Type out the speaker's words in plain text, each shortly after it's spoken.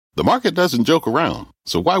The market doesn't joke around,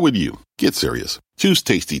 so why would you? Get serious. Choose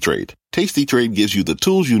Tasty Trade. Tasty Trade gives you the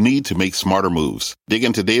tools you need to make smarter moves. Dig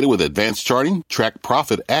into data with advanced charting, track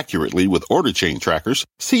profit accurately with order chain trackers,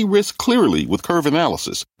 see risk clearly with curve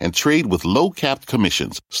analysis, and trade with low-capped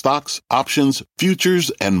commissions, stocks, options,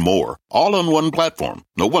 futures, and more. All on one platform.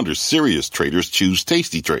 No wonder serious traders choose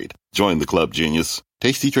Tasty Trade. Join the club, genius.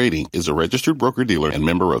 Tasty Trading is a registered broker-dealer and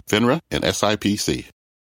member of FINRA and SIPC.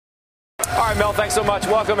 All right, Mel, thanks so much.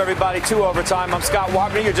 Welcome, everybody, to Overtime. I'm Scott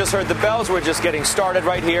Wagner. You just heard the bells. We're just getting started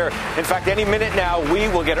right here. In fact, any minute now, we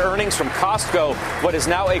will get earnings from Costco, what is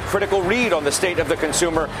now a critical read on the state of the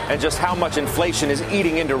consumer and just how much inflation is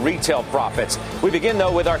eating into retail profits. We begin,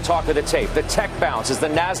 though, with our talk of the tape. The tech bounce as the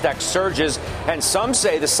NASDAQ surges, and some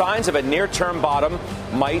say the signs of a near-term bottom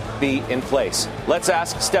might be in place. Let's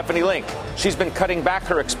ask Stephanie Link. She's been cutting back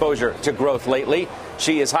her exposure to growth lately.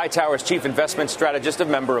 She is Hightower's chief investment strategist, a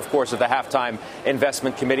member, of course, of the Halftime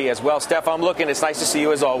Investment Committee as well. Steph, I'm looking. It's nice to see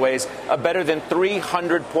you as always. A better than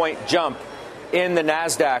 300-point jump in the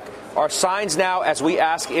NASDAQ. Are signs now, as we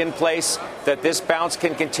ask, in place that this bounce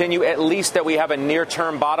can continue, at least that we have a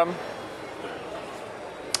near-term bottom?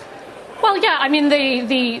 Well, yeah, I mean,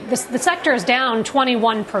 the sector is down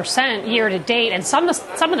 21% year to date, and some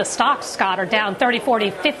of the stocks, Scott, are down 30,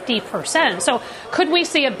 40, 50%. So could we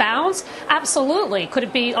see a bounce? Absolutely. Could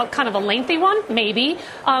it be kind of a lengthy one? Maybe.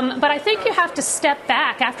 But I think you have to step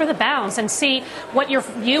back after the bounce and see what your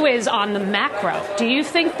view is on the macro. Do you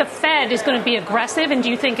think the Fed is going to be aggressive, and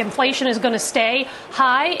do you think inflation is going to stay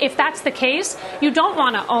high? If that's the case, you don't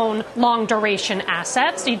want to own long-duration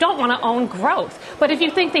assets. You don't want to own growth. But if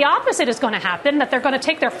you think the opposite is going to happen, that they're going to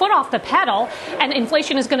take their foot off the pedal and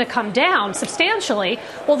inflation is going to come down substantially,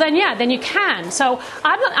 well, then, yeah, then you can. So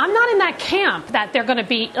I'm not in that camp that they're going to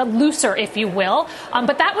be looser, if you will.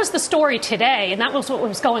 But that was the story today, and that was what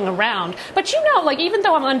was going around. But, you know, like, even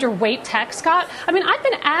though I'm underweight tech, Scott, I mean, I've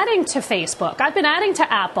been adding to Facebook. I've been adding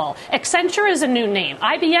to Apple. Accenture is a new name.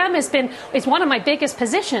 IBM is one of my biggest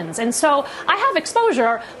positions. And so I have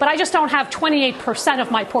exposure, but I just don't have 28%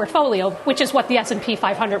 of my portfolio, which is what the S&P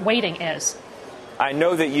 500 weighting is. I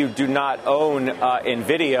know that you do not own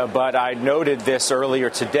NVIDIA, but I noted this earlier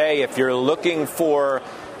today. If you're looking for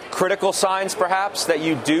critical signs, perhaps, that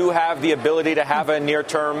you do have the ability to have a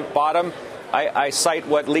near-term bottom, I cite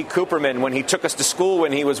what Lee Cooperman, when he took us to school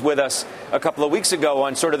when he was with us a couple of weeks ago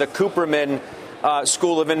on sort of the Cooperman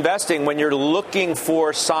School of Investing. When you're looking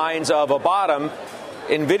for signs of a bottom,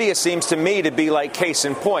 NVIDIA seems to me to be like case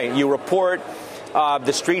in point. You report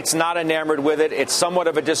the street's not enamored with it. It's somewhat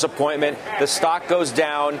of a disappointment. The stock goes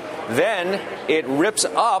down. Then it rips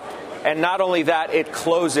up. And not only that, it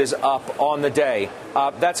closes up on the day.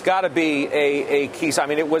 That's got to be a key. I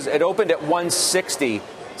mean, it opened at 160,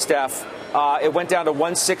 Steph. It wwent down to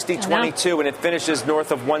 160.22, and it finishes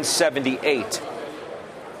north of 178.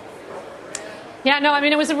 Yeah, no, I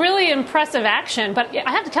mean, it was a really impressive action, but I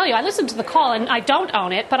have to tell you, I listened to the call, and I don't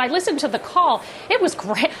own it, but I listened to the call. It was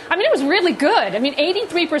great. I mean, it was really good. I mean,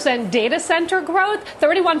 83% data center growth,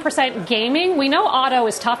 31% gaming. We know auto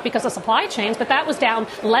is tough because of supply chains, but that was down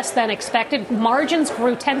less than expected. Margins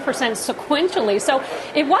grew 10% sequentially, so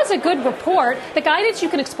it was a good report. The guidance you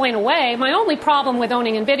can explain away. My only problem with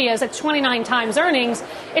owning NVIDIA is at 29 times earnings.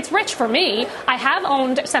 It's rich for me. I have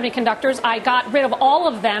owned semiconductors. I got rid of all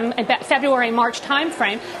of them in February, March time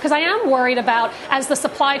frame, because I am worried about, as the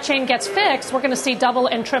supply chain gets fixed, we're going to see double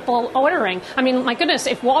and triple ordering. I mean, my goodness,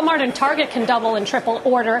 if Walmart and Target can double and triple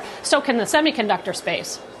order, so can the semiconductor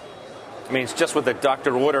space. I mean, it's just what the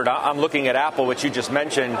doctor ordered. I'm looking at Apple, which you just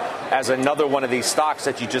mentioned, as another one of these stocks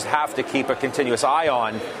that you just have to keep a continuous eye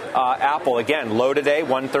on. Apple, again, low today,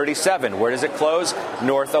 137. Where does it close?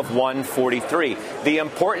 North of 143. The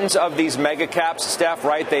importance of these mega caps, Steph,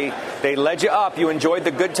 right? They led you up. You enjoyed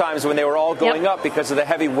the good times when they were all going up because of the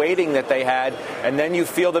heavy weighting that they had. And then you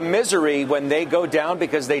feel the misery when they go down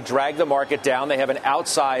because they drag the market down. They have an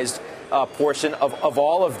outsized portion of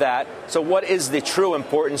all of that. So what is the true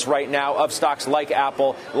importance right now of stocks like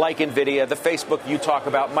Apple, like NVIDIA, the Facebook you talk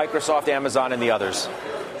about, Microsoft, Amazon, and the others?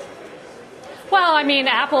 Well, I mean,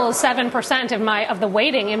 Apple is 7% of the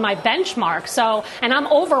weighting in my benchmark, and I'm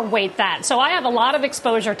overweight that. So I have a lot of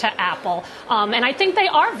exposure to Apple, and I think they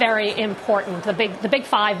are very important. The big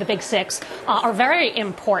five, the big six are very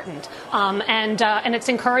important, and it's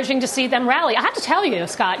encouraging to see them rally. I have to tell you,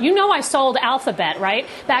 Scott, you know I sold Alphabet, right,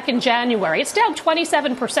 back in January. It's down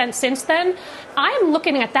 27% since then. I am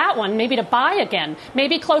looking at that one maybe to buy again,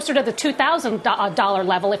 maybe closer to the $2,000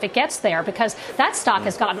 level if it gets there, because that stock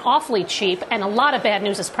has gotten awfully cheap and a lot of bad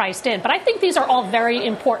news is priced in. But I think these are all very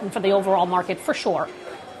important for the overall market, for sure.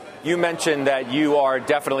 you mentioned that you are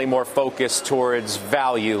definitely more focused towards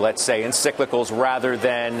value, let's say, in cyclicals rather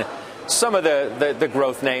than some of the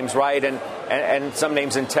growth names, right, and some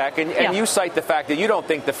names in tech. And you cite the fact that you don't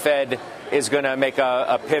think the Fed is going to make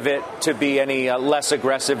a pivot to be any less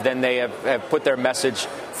aggressive than they have put their message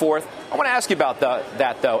forth. I want to ask you about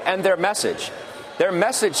that, though, and their message. Their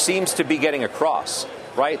message seems to be getting across,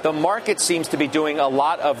 right? The market seems to be doing a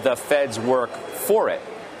lot of the Fed's work for it.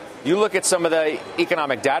 You look at some of the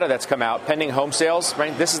economic data that's come out, pending home sales,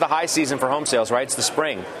 right? This is the high season for home sales, right? It's the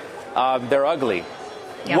spring. They're ugly.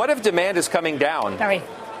 Yep. What if demand is coming down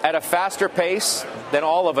at a faster pace than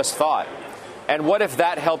all of us thought? And what if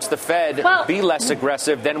that helps the Fed be less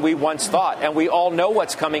aggressive than we once thought? And we all know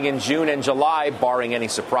what's coming in June and July, barring any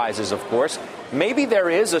surprises, of course. Maybe there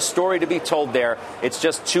is a story to be told there. It's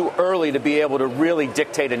just too early to be able to really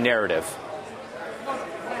dictate a narrative.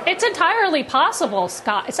 It's entirely possible,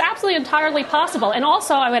 Scott. It's absolutely entirely possible. And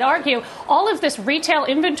also, I would argue, all of this retail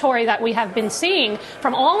inventory that we have been seeing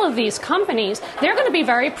from all of these companies, they're going to be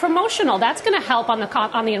very promotional. That's going to help on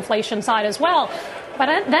the inflation side as well.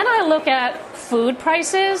 But then I look at food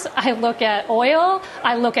prices, I look at oil,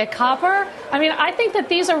 I look at copper. I mean, I think that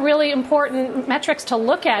these are really important metrics to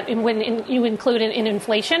look at when you include in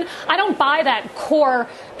inflation. I don't buy that core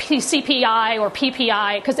CPI or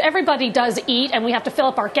PPI because everybody does eat and we have to fill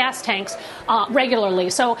up our gas tanks regularly.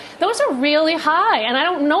 So those are really high, and I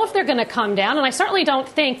don't know if they're going to come down. And I certainly don't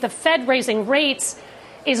think the Fed raising rates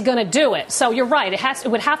is going to do it. So you're right. It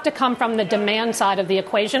would have to come from the demand side of the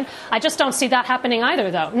equation. I just don't see that happening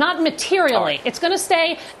either, though. Not materially. Right. It's going to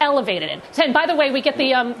stay elevated. And by the way, we get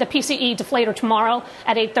the PCE deflator tomorrow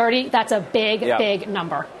at 8:30. That's a big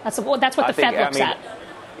number. That's what the Fed looks at.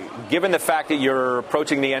 Given the fact that you're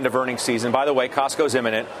approaching the end of earnings season, by the way, Costco's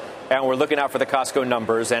imminent, and we're looking out for the Costco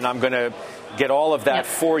numbers, and I'm going to get all of that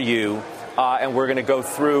for you, and we're going to go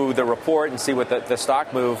through the report and see what the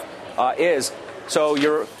stock move is. So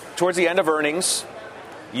you're towards the end of earnings.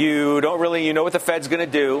 You don't really, know what the Fed's going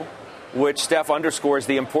to do, which, Steph, underscores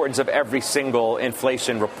the importance of every single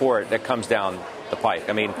inflation report that comes down the pike.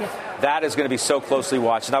 I mean, that is going to be so closely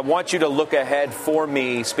watched. And I want you to look ahead for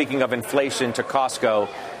me, speaking of inflation, to Costco.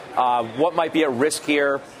 What might be at risk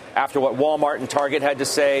here after what Walmart and Target had to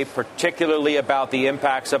say, particularly about the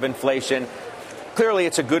impacts of inflation? Clearly,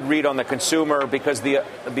 it's a good read on the consumer because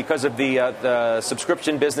of the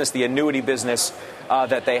subscription business, the annuity business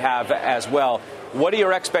that they have as well. What are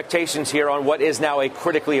your expectations here on what is now a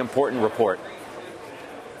critically important report?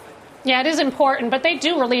 Yeah, it is important, but they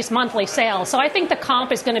do release monthly sales. So I think the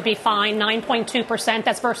comp is going to be fine, 9.2%.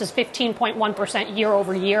 That's versus 15.1% year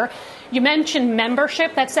over year. You mentioned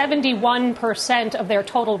membership. That's 71% of their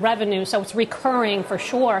total revenue, so it's recurring for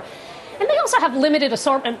sure. And they also have a limited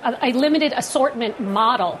assortment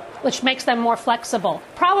model, which makes them more flexible.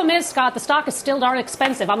 Problem is, Scott, the stock is still darn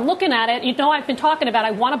expensive. I'm looking at it. I've been talking about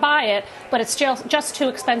I want to buy it, but it's just too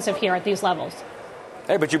expensive here at these levels.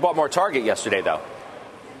 Hey, but you bought more Target yesterday, though.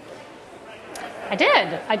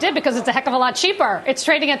 I did because it's a heck of a lot cheaper. It's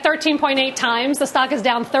trading at 13.8 times. The stock is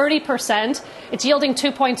down 30%. It's yielding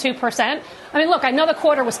 2.2%. I mean, look, I know the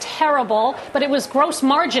quarter was terrible, but it was gross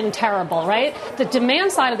margin terrible, right? The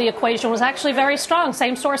demand side of the equation was actually very strong.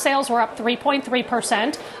 Same-store sales were up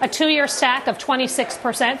 3.3%, a two-year stack of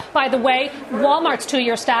 26%. By the way, Walmart's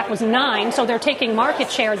two-year stack was 9%, so they're taking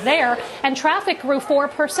market share there, and traffic grew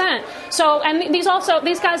 4%. So, and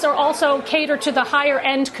these guys are also catered to the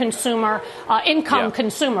higher-end consumer, income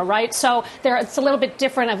consumer, right? So it's a little bit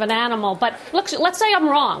different of an animal. But look, let's say I'm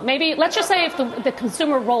wrong. Maybe let's just say if the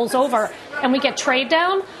consumer rolls over and we get trade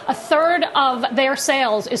down, a third of their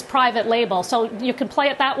sales is private label. So you can play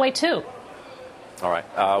it that way, too. All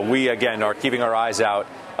right. We, again, are keeping our eyes out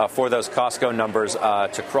for those Costco numbers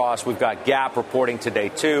to cross. We've got Gap reporting today,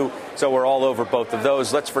 too. So we're all over both of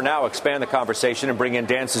those. Let's, for now, expand the conversation and bring in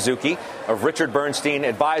Dan Suzuki of Richard Bernstein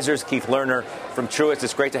Advisors, Keith Lerner from Truist.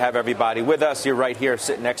 It's great to have everybody with us. You're right here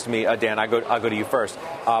sitting next to me. Dan, I'll go to you first.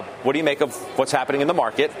 What do you make of what's happening in the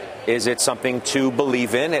market? Is it something to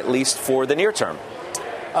believe in, at least for the near term?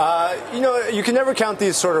 You can never count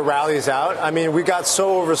these sort of rallies out. I mean, we got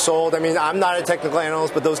so oversold. I mean, I'm not a technical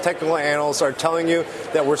analyst, but those technical analysts are telling you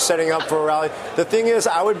that we're setting up for a rally. The thing is,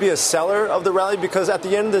 I would be a seller of the rally because at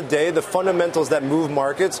the end of the day, the fundamentals that move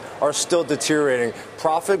markets are still deteriorating.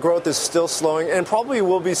 Profit growth is still slowing and probably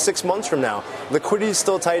will be 6 months from now. Liquidity is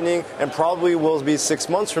still tightening and probably will be 6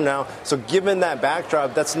 months from now. So given that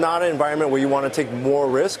backdrop, that's not an environment where you want to take more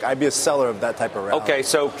risk. I'd be a seller of that type of rally. Okay,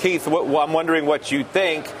 so Keith, I'm wondering what you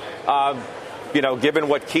think. Given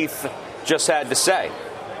what Keith just had to say.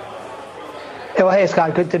 Well, hey,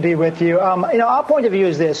 Scott, good to be with you. Our point of view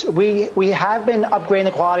is this. We have been upgrading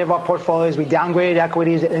the quality of our portfolios. We downgraded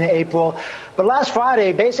equities in April. But last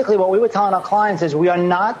Friday, basically what we were telling our clients is we are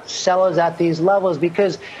not sellers at these levels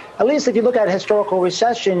because at least if you look at historical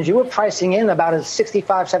recessions, you were pricing in about a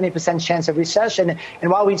 65, 70% chance of recession. And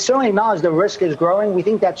while we certainly acknowledge the risk is growing, we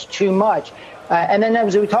think that's too much. And then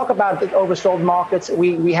as we talk about the oversold markets,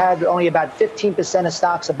 we had only about 15% of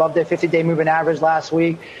stocks above their 50-day moving average last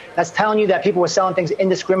week. That's telling you that people were selling things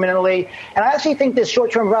indiscriminately. And I actually think this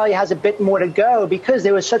short-term rally has a bit more to go because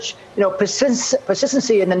there was such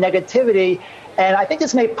persistency in the negativity. And I think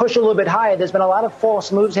this may push a little bit higher. There's been a lot of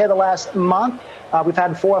false moves here the last month. We've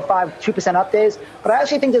had 4 or 5 2% up days. But I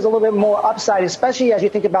actually think there's a little bit more upside, especially as you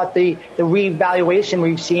think about the revaluation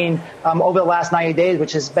we've seen over the last 90 days,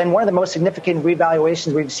 which has been one of the most significant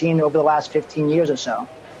revaluations we've seen over the last 15 years or so.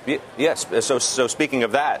 Yes. So speaking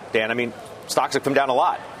of that, Dan, I mean, stocks have come down a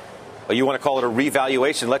lot. You want to call it a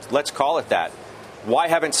revaluation? Let's call it that. Why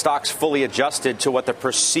haven't stocks fully adjusted to what the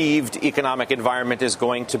perceived economic environment is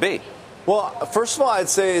going to be? Well, first of all, I'd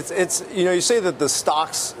say it's you say that the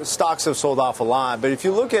stocks have sold off a lot, but if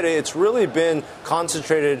you look at it, it's really been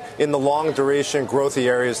concentrated in the long duration growthy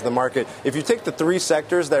areas of the market. If you take the 3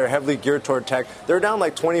 sectors that are heavily geared toward tech, they're down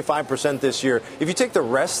like 25% this year. If you take the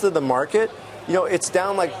rest of the market, it's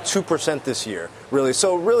down like 2% this year, really.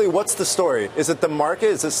 So really, what's the story? Is it the market?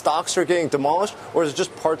 Is it stocks are getting demolished? Or is it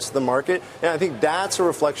just parts of the market? And I think that's a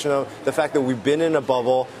reflection of the fact that we've been in a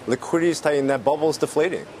bubble, liquidity is tight, and that bubble is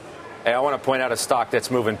deflating. Hey, I want to point out a stock that's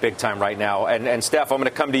moving big time right now. And Steph, I'm going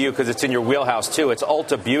to come to you because it's in your wheelhouse, too. It's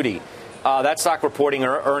Ulta Beauty. That stock reporting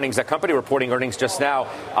earnings, that company reporting earnings just now.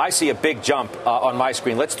 I see a big jump on my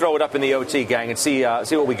screen. Let's throw it up in the OT, gang, and see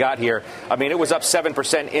what we got here. I mean, it was up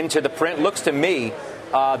 7% into the print. Looks to me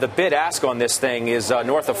the bid ask on this thing is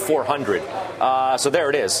north of 400. So there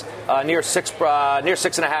it is, near 6.5%,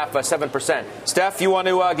 7%. Steph, you want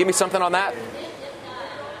to give me something on that?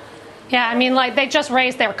 Yeah, I mean, they just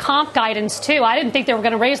raised their comp guidance, too. I didn't think they were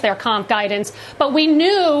going to raise their comp guidance. But we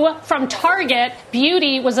knew from Target,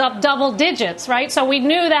 beauty was up double digits, right? So we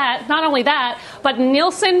knew that. Not only that, but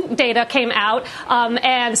Nielsen data came out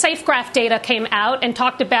and SafeGraph data came out and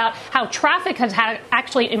talked about how traffic has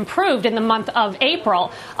actually improved in the month of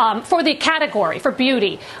April for the category, for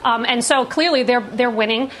beauty. And so clearly they're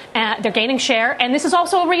winning. They're gaining share. And this is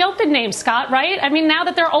also a reopened name, Scott, right? I mean, now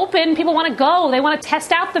that they're open, people want to go. They want to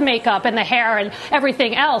test out the makeup and the hair and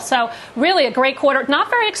everything else. So really a great quarter. Not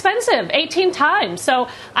very expensive, 18 times. So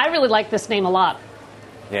I really like this name a lot.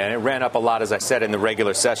 Yeah, and it ran up a lot, as I said, in the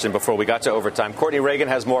regular session before we got to overtime. Courtney Reagan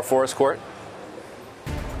has more for us, Court.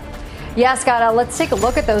 Yeah, Scott, let's take a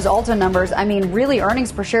look at those Ulta numbers. I mean, really,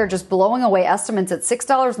 earnings per share just blowing away estimates at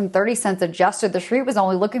 $6.30 adjusted. The street was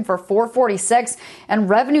only looking for $4.46, and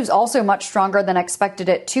revenue's also much stronger than expected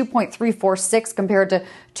at $2.346 compared to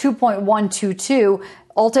 $2.122.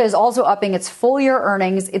 Ulta is also upping its full-year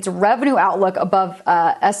earnings, its revenue outlook above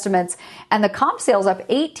estimates, and the comp sales up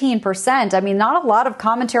 18%. I mean, not a lot of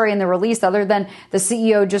commentary in the release other than the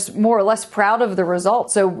CEO just more or less proud of the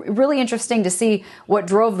results. So really interesting to see what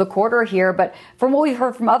drove the quarter here. But from what we've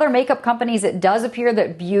heard from other makeup companies, it does appear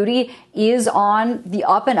that beauty is on the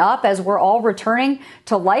up and up as we're all returning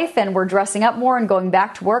to life and we're dressing up more and going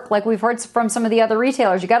back to work like we've heard from some of the other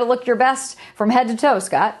retailers. You got to look your best from head to toe,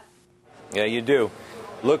 Scott. Yeah, you do.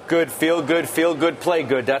 Look good, feel good, play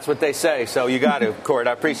good. That's what they say. So you got to, Court.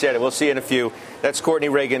 I appreciate it. We'll see you in a few. That's Courtney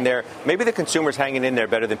Reagan there. Maybe the consumer's hanging in there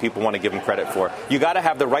better than people want to give them credit for. You got to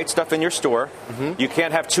have the right stuff in your store. Mm-hmm. You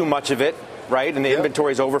can't have too much of it, right? And the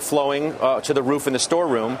inventory is overflowing to the roof in the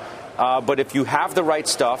storeroom. But if you have the right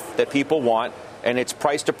stuff that people want and it's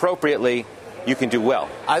priced appropriately, you can do well.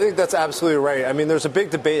 I think that's absolutely right. I mean, there's a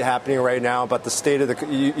big debate happening right now about the state of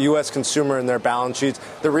the U.S. consumer and their balance sheets.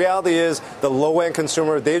 The reality is the low-end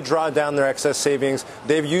consumer, they've drawn down their excess savings.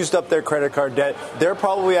 They've used up their credit card debt. They're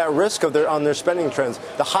probably at risk of on their spending trends.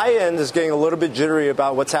 The high end is getting a little bit jittery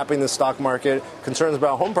about what's happening in the stock market, concerns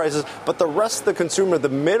about home prices. But the rest of the consumer, the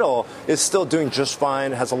middle, is still doing just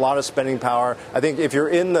fine, has a lot of spending power. I think if you're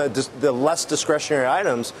in the less discretionary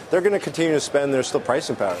items, they're going to continue to spend. There's still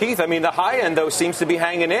pricing power. Keith, I mean, the high end, though, seems to be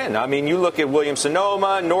hanging in. I mean, you look at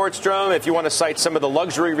Williams-Sonoma, Nordstrom, if you want to cite some of the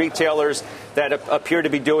luxury retailers that appear to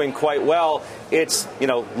be doing quite well, it's,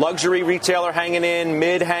 luxury retailer hanging in,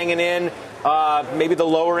 mid hanging in. Maybe the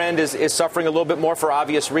lower end is suffering a little bit more for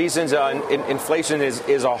obvious reasons. Inflation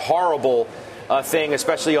is a horrible thing,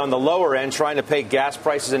 especially on the lower end, trying to pay gas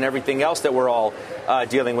prices and everything else that we're all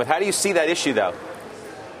dealing with. How do you see that issue, though?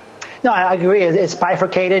 No, I agree. It's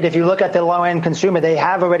bifurcated. If you look at the low-end consumer, they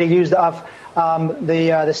have already used up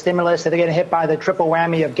the stimulus. They're getting hit by the triple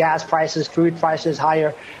whammy of gas prices, food prices,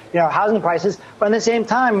 higher, housing prices. But at the same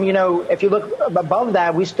time, if you look above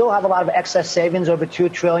that, we still have a lot of excess savings, over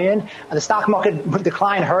 $2 trillion. The stock market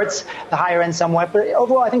decline hurts the higher end somewhat. But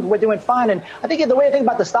overall, I think we're doing fine. And I think the way to think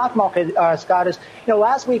about the stock market, Scott, is,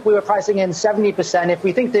 last week we were pricing in 70%. If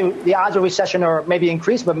we think the odds of recession are maybe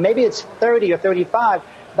increased, but maybe it's 30 or 35,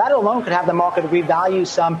 that alone could have the market revalue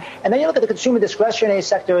some. And then you look at the consumer discretionary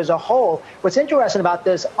sector as a whole. What's interesting about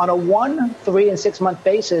this, on a 1, 3, and 6 month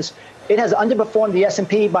basis, it has underperformed the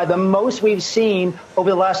S&P by the most we've seen over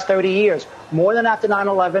the last 30 years, more than after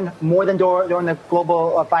 9/11, more than during the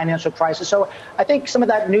global financial crisis. So I think some of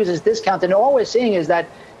that news is discounted. And all we're seeing is that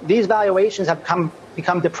these valuations have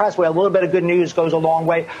become depressed, where a little bit of good news goes a long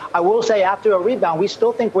way. I will say, after a rebound, we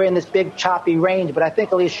still think we're in this big choppy range, but I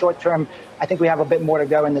think at least short term, I think we have a bit more to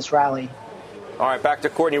go in this rally. All right, back to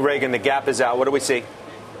Courtney Reagan. The gap is out. What do we see?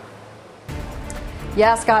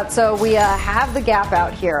 Yeah, Scott. So we have the gap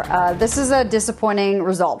out here. This is a disappointing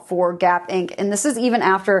result for Gap Inc. And this is even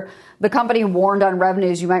after the company warned on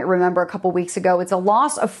revenues. You might remember a couple weeks ago. It's a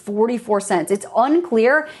loss of 44 cents. It's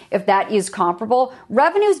unclear if that is comparable.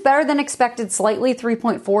 Revenues better than expected slightly,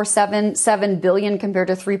 $3.477 billion compared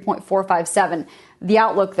to $3.457. The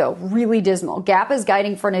outlook, though, really dismal. Gap is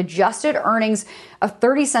guiding for an adjusted earnings of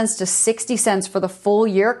 30 cents to 60 cents for the full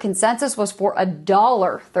year. Consensus was for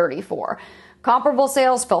 $1.34. Comparable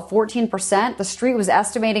sales fell 14%. The street was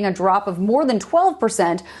estimating a drop of more than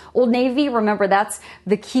 12%. Old Navy, remember, that's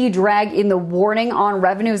the key drag in the warning on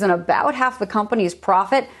revenues and about half the company's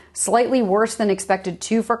profit. Slightly worse than expected,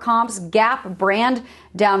 too, for comps. Gap brand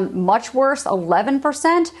down much worse,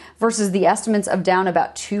 11%, versus the estimates of down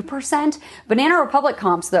about 2%. Banana Republic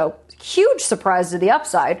comps, though, huge surprise to the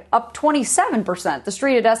upside, up 27%. The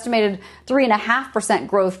street had estimated 3.5%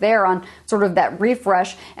 growth there on sort of that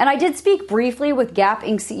refresh. And I did speak briefly with Gap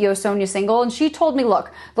Inc. CEO Sonia Singhal, and she told me,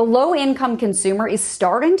 look, the low-income consumer is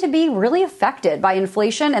starting to be really affected by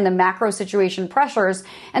inflation and the macro situation pressures.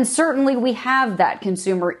 And certainly we have that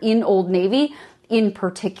consumer in Old Navy in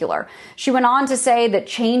particular. She went on to say that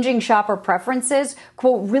changing shopper preferences,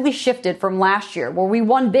 quote, really shifted from last year, where we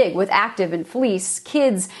won big with active and fleece,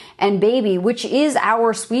 kids and baby, which is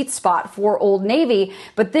our sweet spot for Old Navy.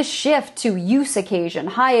 But this shift to use occasion,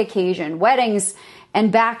 high occasion, weddings,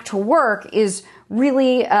 and back to work is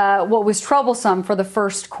really what was troublesome for the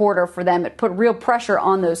first quarter for them. It put real pressure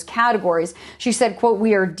on those categories. She said, quote,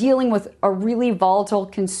 we are dealing with a really volatile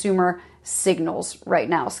consumer signals right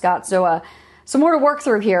now, Scott. So, some more to work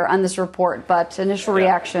through here on this report, but initial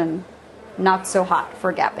reaction, not so hot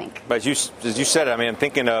for Gap Inc. But as you said, I mean, I'm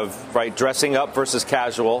thinking of, dressing up versus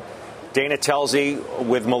casual. Dana Telsey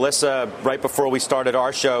with Melissa right before we started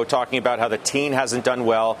our show talking about how the teen hasn't done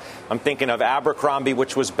well. I'm thinking of Abercrombie,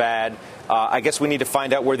 which was bad. I guess we need to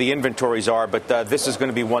find out where the inventories are, but this is going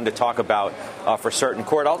to be one to talk about for certain.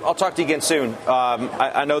 Court, I'll talk to you again soon.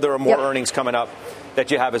 I know there are more earnings coming up that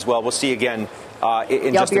you have as well. We'll see you again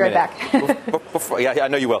in just a minute. I'll be right back. Before, I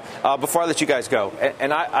know you will. Before I let you guys go,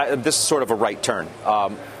 and this is sort of a right turn,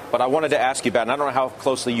 but I wanted to ask you about, and I don't know how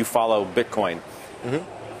closely you follow Bitcoin.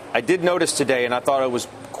 Mm-hmm. I did notice today, and I thought it was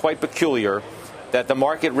quite peculiar, that the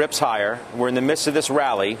market rips higher. We're in the midst of this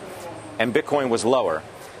rally, and Bitcoin was lower.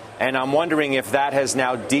 And I'm wondering if that has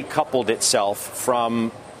now decoupled itself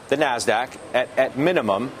from the NASDAQ at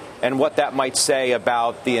minimum, and what that might say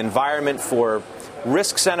about the environment for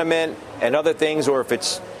risk sentiment and other things, or if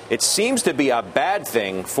it seems to be a bad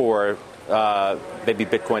thing for maybe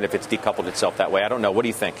Bitcoin if it's decoupled itself that way. I don't know. What do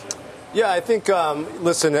you think? Yeah, I think,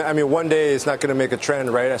 listen, I mean, one day is not going to make a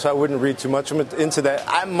trend, right? So I wouldn't read too much into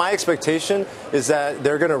that. My expectation is that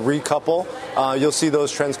they're going to recouple. You'll see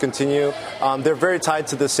those trends continue. They're very tied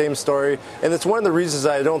to the same story. And it's one of the reasons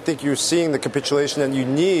I don't think you're seeing the capitulation that you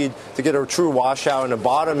need to get a true washout and a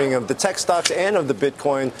bottoming of the tech stocks and of the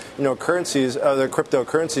Bitcoin, currencies, the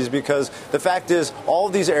cryptocurrencies, because the fact is all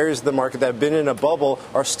of these areas of the market that have been in a bubble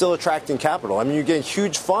are still attracting capital. I mean, you get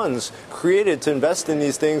huge funds created to invest in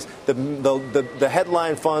these things. The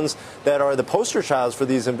headline funds that are the poster childs for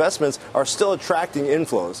these investments are still attracting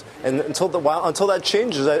inflows. And until that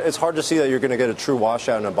changes, it's hard to see that you're going to get a true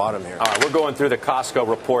washout and a bottom here. All right, we're going through the Costco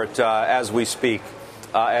report as we speak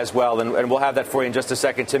as well, and we'll have that for you in just a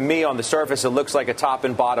second. To me, on the surface, it looks like a top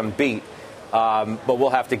and bottom beat, but we'll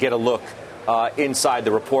have to get a look inside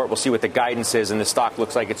the report. We'll see what the guidance is, and the stock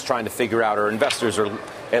looks like it's trying to figure out, or investors are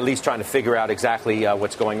at least trying to figure out exactly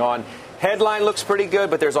what's going on. Headline looks pretty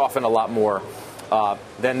good, but there's often a lot more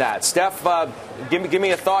than that. Steph, give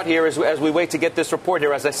me a thought here as we wait to get this report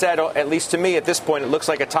here. As I said, at least to me at this point, it looks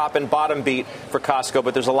like a top and bottom beat for Costco,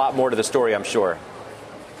 but there's a lot more to the story, I'm sure.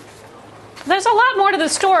 There's a lot more to the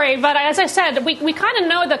story, but as I said, we kind of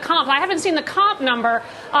know the comp. I haven't seen the comp number,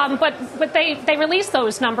 but they release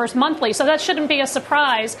those numbers monthly, so that shouldn't be a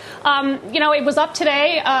surprise. It was up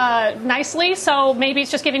today nicely, so maybe it's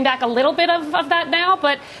just giving back a little bit of that now,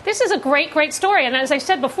 but this is a great story. And as I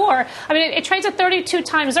said before, I mean, it trades at 32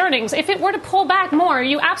 times earnings. If it were to pull back more,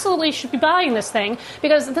 you absolutely should be buying this thing,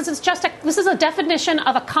 because this is a definition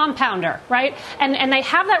of a compounder, right? And they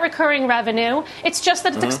have that recurring revenue. It's just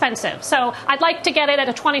that it's expensive. So I'd like to get it at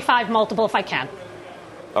a 25 multiple if I can.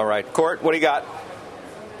 All right. Court, what do you got?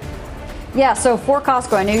 Yeah, so for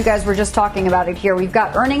Costco, I know you guys were just talking about it here. We've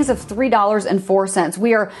got earnings of $3.04.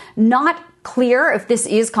 We are not clear if this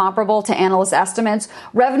is comparable to analyst estimates.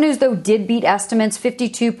 Revenues, though, did beat estimates,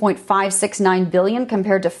 $52.569 billion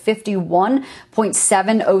compared to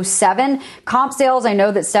 $51.707. Comp sales, I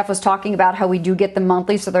know that Steph was talking about how we do get them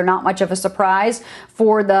monthly, so they're not much of a surprise.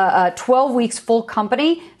 For the 12 weeks full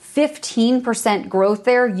company, 15% growth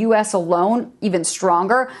there. U.S. alone, even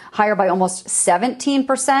stronger, higher by almost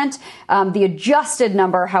 17%. The adjusted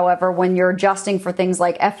number, however, when you're adjusting for things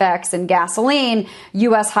like FX and gasoline,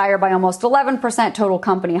 U.S. higher by almost 11%, total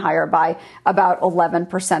company higher by about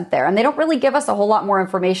 11% there. And they don't really give us a whole lot more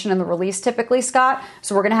information in the release typically, Scott,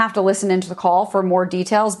 so we're going to have to listen into the call for more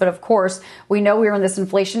details. But of course, we know we're in this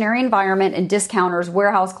inflationary environment, and discounters,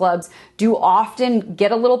 warehouse clubs do often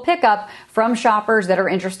get a little pickup from shoppers that are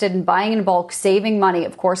interested in buying in bulk, saving money.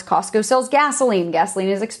 Of course, Costco sells gasoline. Gasoline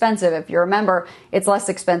is expensive. If you're a member, it's less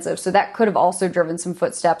expensive. So that could have also driven some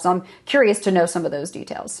footsteps. I'm curious to know some of those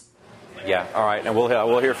details. Yeah, all right. And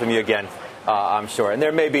we'll hear from you again, I'm sure. And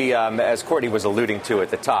there may be, as Courtney was alluding to at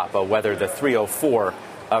the top, whether the 304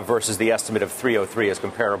 versus the estimate of 303 is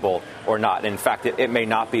comparable or not. In fact, it may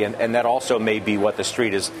not be, and that also may be what the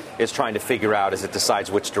street is trying to figure out as it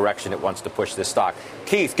decides which direction it wants to push this stock.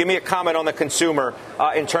 Keith, give me a comment on the consumer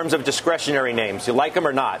in terms of discretionary names. You like them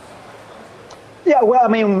or not? Yeah, well, I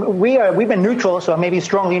mean, we've been neutral, so maybe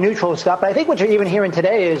strongly neutral, Scott. But I think what you're even hearing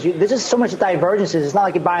today is there's just so much divergences. It's not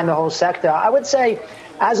like you're buying the whole sector. I would say,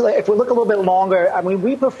 if we look a little bit longer, I mean,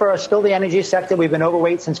 we prefer still the energy sector. We've been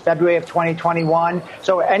overweight since February of 2021.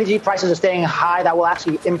 So energy prices are staying high. That will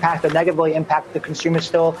actually negatively impact the consumer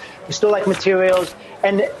still. We still like materials.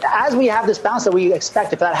 And as we have this bounce that we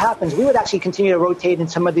expect, if that happens, we would actually continue to rotate in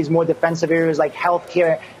some of these more defensive areas like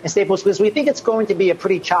healthcare and staples, because we think it's going to be a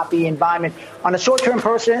pretty choppy environment. On a short-term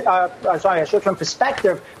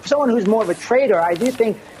perspective, for someone who's more of a trader, I do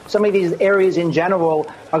think some of these areas in general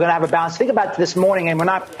are going to have a bounce. Think about this morning, and we're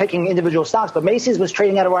not picking individual stocks, but Macy's was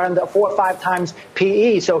trading at around 4 or 5 times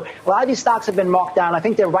PE. So a lot of these stocks have been marked down. I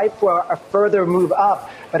think they're ripe for a further move up.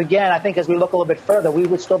 But again, I think as we look a little bit further, we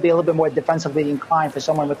would still be a little bit more defensively inclined for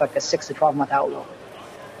someone with like a 6 to 12 month outlook.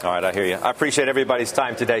 All right, I hear you. I appreciate everybody's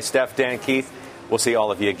time today. Steph, Dan, Keith. We'll see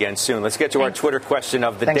all of you again soon. Let's get to our Twitter question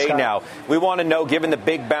of the day now. We want to know, given the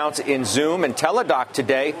big bounce in Zoom and Teladoc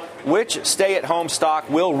today, which stay-at-home stock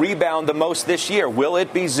will rebound the most this year? Will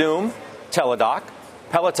it be Zoom, Teladoc,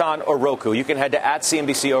 Peloton, or Roku? You can head to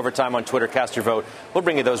 @CNBC Overtime on Twitter. Cast your vote. We'll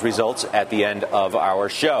bring you those results at the end of our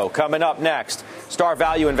show. Coming up next, star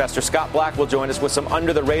value investor Scott Black will join us with some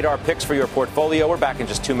under-the-radar picks for your portfolio. We're back in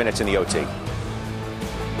just 2 minutes in the OT.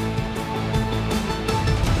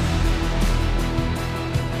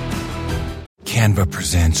 Canva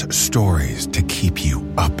presents stories to keep you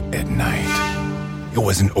up at night. It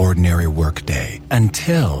was an ordinary workday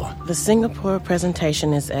until... The Singapore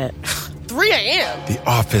presentation is at 3 a.m. The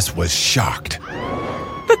office was shocked.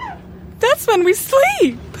 But that's when we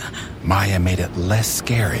sleep. Maya made it less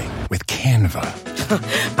scary with Canva.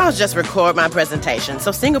 I'll just record my presentation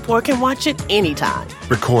so Singapore can watch it anytime.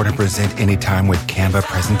 Record and present anytime with Canva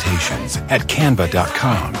presentations at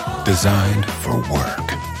canva.com. Designed for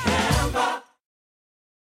work.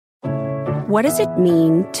 What does it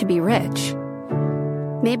mean to be rich?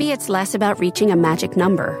 Maybe it's less about reaching a magic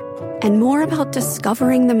number and more about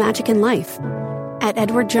discovering the magic in life. At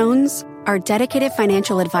Edward Jones, our dedicated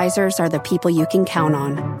financial advisors are the people you can count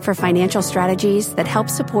on for financial strategies that help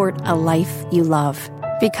support a life you love.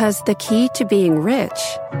 Because the key to being rich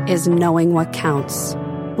is knowing what counts.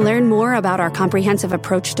 Learn more about our comprehensive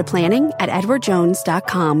approach to planning at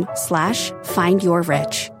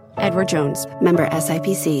edwardjones.com/findyourrich. Edward Jones, member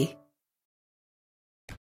SIPC.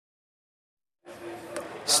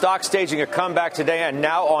 Stocks staging a comeback today and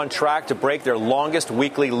now on track to break their longest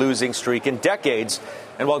weekly losing streak in decades.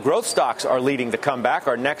 And while growth stocks are leading the comeback,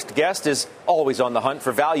 our next guest is always on the hunt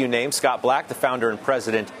for value names. Scott Black, the founder and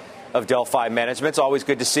president of Delphi Management. It's always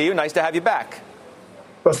good to see you. Nice to have you back.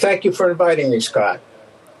 Well, thank you for inviting me, Scott.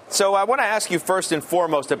 So I want to ask you first and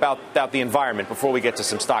foremost about the environment before we get to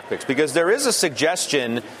some stock picks, because there is a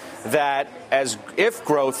suggestion that if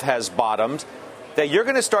growth has bottomed, that you're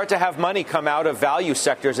going to start to have money come out of value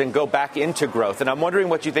sectors and go back into growth. And I'm wondering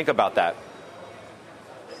what you think about that.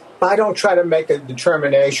 I don't try to make a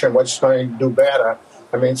determination what's going to do better.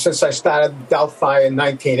 I mean, since I started Delphi in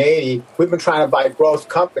 1980, we've been trying to buy growth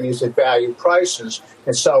companies at value prices.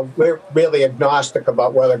 And so we're really agnostic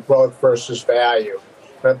about whether growth versus value.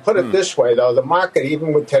 And put it this way, though, the market,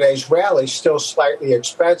 even with today's rally, is still slightly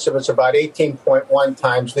expensive. It's about 18.1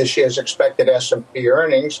 times this year's expected S&P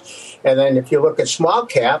earnings. And then if you look at small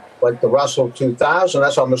cap, like the Russell 2000,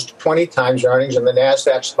 that's almost 20 times earnings, and the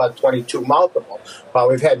NASDAQ's about 22 multiple. While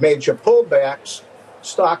we've had major pullbacks,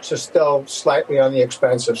 stocks are still slightly on the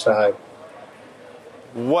expensive side.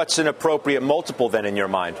 What's an appropriate multiple, then, in your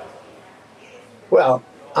mind? Well,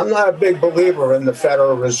 I'm not a big believer in the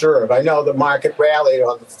Federal Reserve. I know the market rallied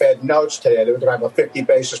on the Fed notes today. They were going to have a 50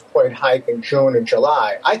 basis point hike in June and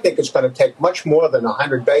July. I think it's going to take much more than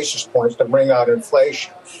 100 basis points to bring out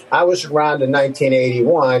inflation. I was around in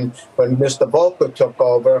 1981 when Mr. Volcker took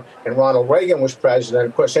over and Ronald Reagan was president.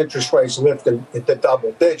 Of course, interest rates lifted into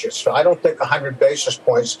double digits. So I don't think 100 basis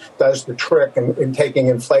points does the trick in taking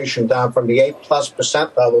inflation down from the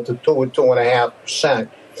 8+% level to 2 or 2.5%.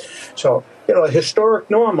 So, a historic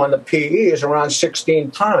norm on the PE is around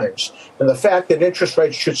 16 times. And the fact that interest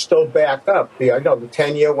rates should still back up. I know the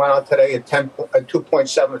 10-year went out today at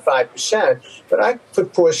 2.75%, but I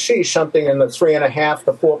could foresee something in the 3.5%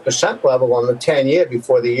 to 4% level on the 10-year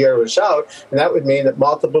before the year is out, and that would mean that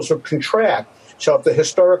multiples would contract. So if the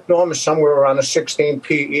historic norm is somewhere around a 16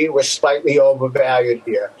 PE, we're slightly overvalued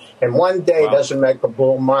here. And one day doesn't make a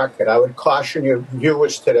bull market. I would caution your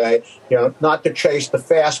viewers today, not to chase the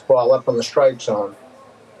fastball up on the strike zone.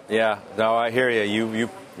 Yeah, no, I hear you.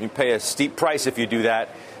 You pay a steep price if you do that,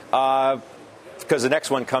 because the next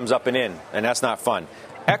one comes up and in, and that's not fun.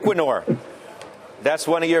 Equinor, that's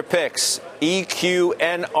one of your picks.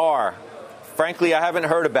 EQNR. Frankly, I haven't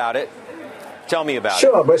heard about it. Tell me about it.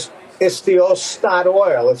 Sure, but it's the old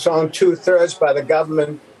Statoil. It's owned 2/3 by the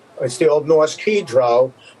government. It's the old Norsk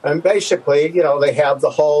Hydro. And basically, they have the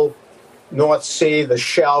whole North Sea, the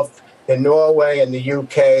shelf in Norway and the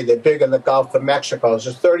UK. They're big in the Gulf of Mexico. It's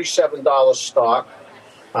a $37 stock,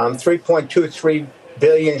 3.23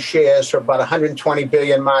 billion shares for about 120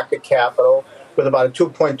 billion market capital with about a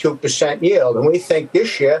 2.2% yield. And we think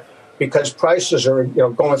this year, because prices are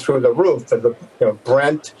going through the roof for the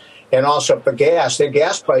Brent, and also for gas, their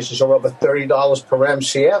gas prices are over $30 per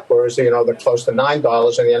MCF, whereas they're close to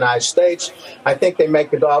 $9 in the United States. I think they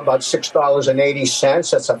make it all about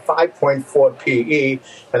 $6.80. That's a 5.4 PE.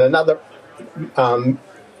 And another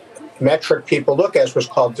metric people look at was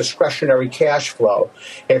called discretionary cash flow.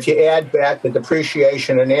 And if you add back the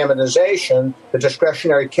depreciation and amortization, the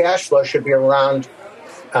discretionary cash flow should be around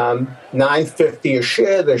 $9.50 a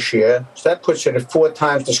share this year. So that puts it at 4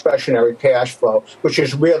 times discretionary cash flow, which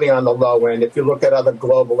is really on the low end. If you look at other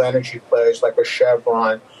global energy players like a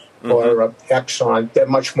Chevron or a Exxon, they're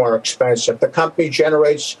much more expensive. The company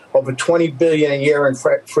generates over $20 billion a year in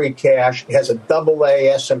free cash. It has a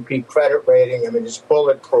AA S&P credit rating. I mean, it's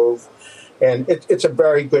bulletproof, and it's a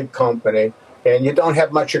very good company. And you don't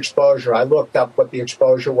have much exposure. I looked up what the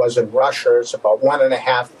exposure was in Russia. It's about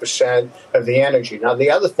 1.5% of the energy. Now,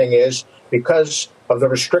 the other thing is, because of the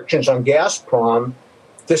restrictions on Gazprom,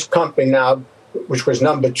 this company now, which was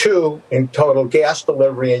number 2 in total gas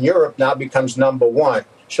delivery in Europe, now becomes number 1.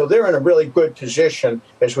 So they're in a really good position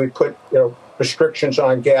as we put restrictions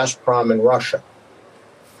on Gazprom in Russia.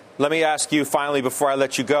 Let me ask you finally before I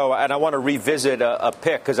let you go, and I want to revisit a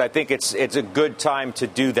pick because I think it's a good time to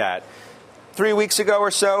do that. 3 weeks ago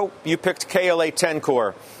or so, you picked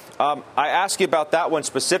KLA-Tencor. I ask you about that one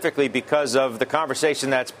specifically because of the conversation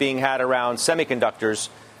that's being had around semiconductors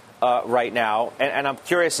right now. And I'm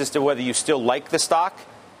curious as to whether you still like the stock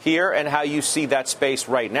here and how you see that space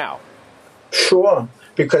right now. Sure,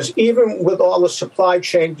 because even with all the supply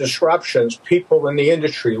chain disruptions, people in the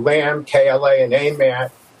industry, Lam, KLA, and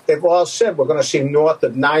AMAT, they've all said we're going to see north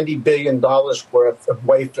of $90 billion worth of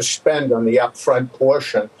wafer spend on the upfront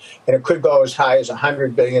portion, and it could go as high as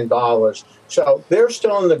 $100 billion. So they're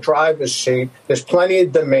still in the driver's seat. There's plenty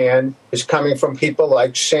of demand. It's coming from people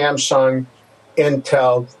like Samsung,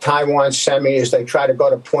 Intel, Taiwan Semi, as they try to go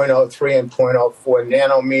to 0.03 and 0.04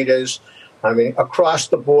 nanometers. I mean, across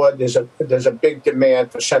the board, there's a big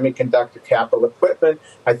demand for semiconductor capital equipment.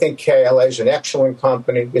 I think KLA is an excellent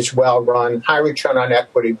company. It's well run, high return on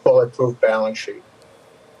equity, bulletproof balance sheet.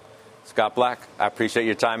 Scott Black, I appreciate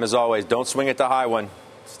your time as always. Don't swing at the high one.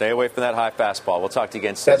 Stay away from that high fastball. We'll talk to you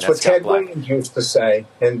again soon. That's what Ted Williams used to say,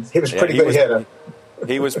 and he was pretty good hitter.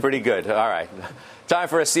 He was pretty good. All right. Time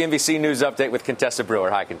for a CNBC News update with Contessa Brewer.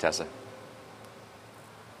 Hi, Contessa.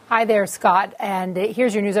 Hi there, Scott. And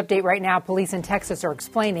here's your news update right now. Police in Texas are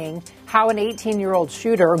explaining how an 18-year-old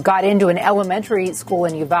shooter got into an elementary school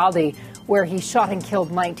in Uvalde where he shot and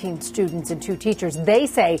killed 19 students and 2 teachers. They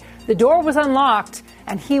say the door was unlocked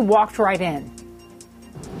and he walked right in.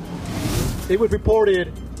 It was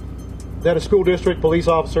reported that a school district police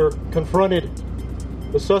officer confronted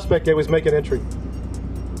the suspect that was making entry.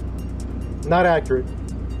 Not accurate.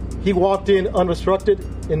 He walked in unobstructed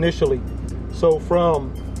initially. So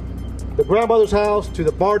from the grandmother's house to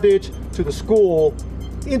the bar ditch to the school,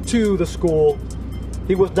 into the school,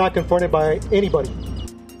 he was not confronted by anybody.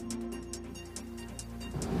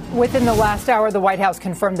 Within the last hour, the White House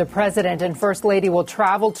confirmed the president and First Lady will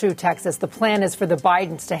travel to Texas. The plan is for the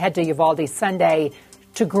Bidens to head to Uvalde Sunday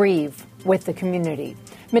to grieve with the community.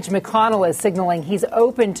 Mitch McConnell is signaling he's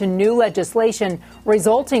open to new legislation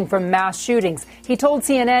resulting from mass shootings. He told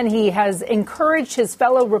CNN he has encouraged his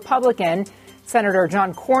fellow Republican, Senator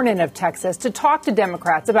John Cornyn of Texas, to talk to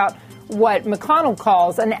Democrats about what McConnell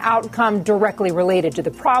calls an outcome directly related to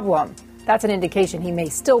the problem. That's an indication he may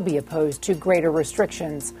still be opposed to greater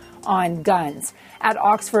restrictions on guns. At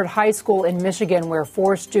Oxford High School in Michigan, where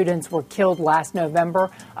 4 students were killed last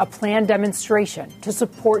November, a planned demonstration to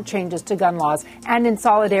support changes to gun laws and in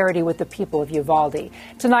solidarity with the people of Uvalde.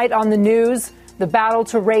 Tonight on the news, the battle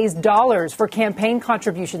to raise dollars for campaign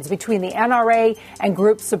contributions between the NRA and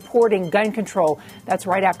groups supporting gun control. That's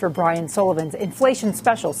right after Brian Sullivan's Inflation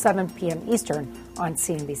Special, 7 p.m. Eastern on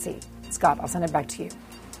CNBC. Scott, I'll send it back to you.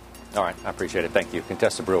 All right. I appreciate it. Thank you.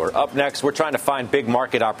 Contessa Brewer. Up next, we're trying to find big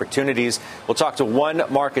market opportunities. We'll talk to one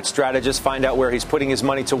market strategist, find out where he's putting his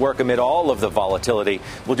money to work amid all of the volatility.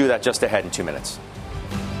 We'll do that just ahead in 2 minutes.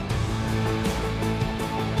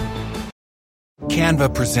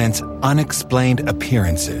 Canva presents Unexplained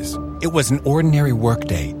Appearances. It was an ordinary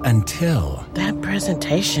workday until... That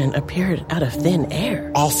presentation appeared out of thin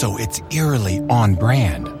air. Also, it's eerily on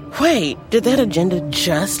brand. Wait, did that agenda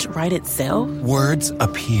just write itself? Words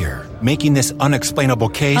appear, making this unexplainable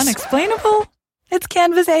case... Unexplainable? It's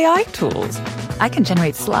Canva's AI tools. I can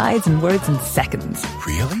generate slides and words in seconds.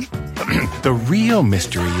 Really? The real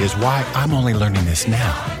mystery is why I'm only learning this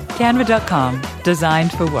now. Canva.com.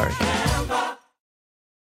 Designed for work.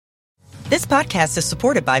 This podcast is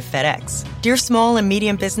supported by FedEx. Dear small and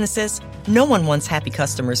medium businesses, no one wants happy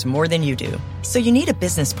customers more than you do. So you need a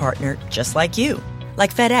business partner just like you.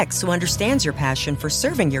 Like FedEx, who understands your passion for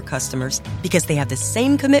serving your customers because they have the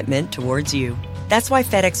same commitment towards you. That's why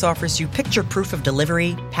FedEx offers you picture proof of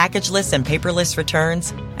delivery, packageless and paperless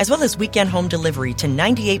returns, as well as weekend home delivery to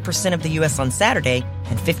 98% of the U.S. on Saturday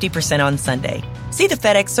and 50% on Sunday. See the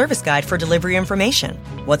FedEx service guide for delivery information.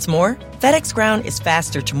 What's more, FedEx Ground is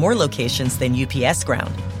faster to more locations than UPS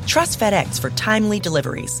Ground. Trust FedEx for timely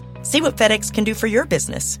deliveries. See what FedEx can do for your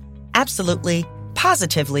business. Absolutely,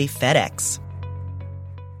 positively FedEx.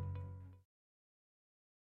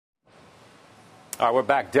 All right, we're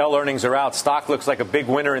back. Dell earnings are out. Stock looks like a big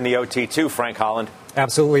winner in the OT, too, Frank Holland.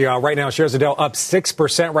 Absolutely. Right now, shares of Dell up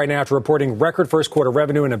 6% right now after reporting record first quarter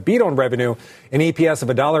revenue and a beat on revenue, an EPS of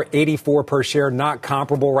 $1.84 per share, not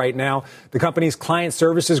comparable right now. The company's client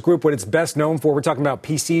services group, what it's best known for, we're talking about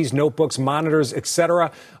PCs, notebooks, monitors, et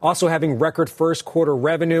cetera, also having record first quarter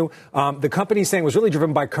revenue. The company's saying was really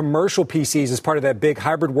driven by commercial PCs as part of that big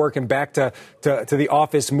hybrid work and back to the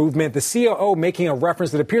office movement. The COO making a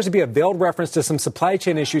reference that appears to be a veiled reference to some supply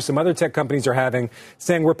chain issues some other tech companies are having,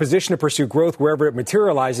 saying we're positioned to pursue growth wherever it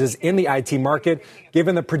materializes in the IT market,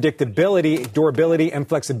 given the predictability, durability, and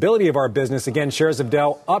flexibility of our business. Again, shares of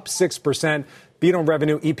Dell up 6%, beat on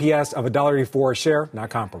revenue, EPS of $1.84 a share,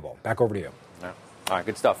 not comparable. Back over to you. All right,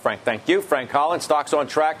 good stuff, Frank. Thank you. Frank Collins, stocks on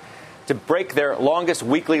track to break their longest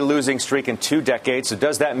weekly losing streak in 2 decades. So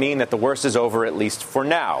does that mean that the worst is over, at least for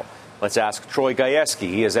now? Let's ask Troy Gajewski.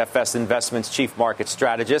 He is FS Investments Chief Market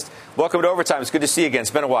Strategist. Welcome to Overtime. It's good to see you again.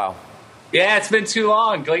 It's been a while. Yeah, it's been too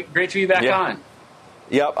long. Great to be back on.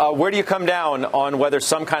 Yeah. Where do you come down on whether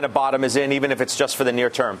some kind of bottom is in, even if it's just for the near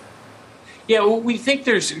term? Yeah, well, we think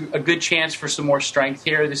there's a good chance for some more strength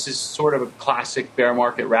here. This is sort of a classic bear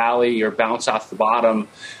market rally or bounce off the bottom.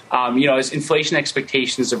 As inflation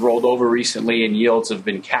expectations have rolled over recently and yields have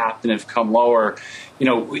been capped and have come lower,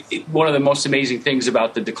 one of the most amazing things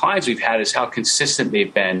about the declines we've had is how consistent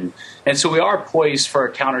they've been. And so we are poised for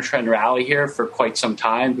a counter-trend rally here for quite some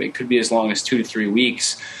time. It could be as long as 2 to 3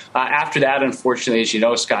 weeks. After that, unfortunately, as you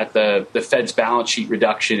know, Scott, the Fed's balance sheet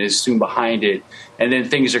reduction is soon behind it. And then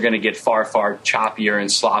things are going to get far, far choppier and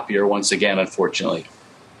sloppier once again, unfortunately.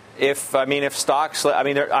 If stocks,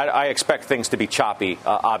 I expect things to be choppy.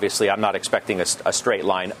 Obviously, I'm not expecting a straight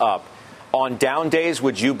line up. On down days,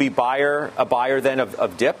 would you be a buyer then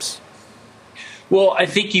of dips? Well, I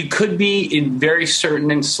think you could be in very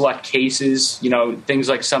certain and select cases, things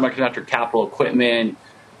like semiconductor capital equipment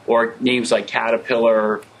or names like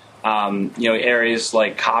Caterpillar, areas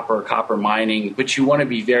like copper mining. But you want to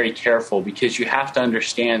be very careful because you have to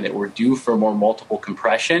understand that we're due for more multiple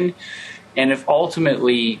compression. And if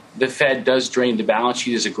ultimately the Fed does drain the balance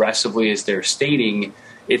sheet as aggressively as they're stating,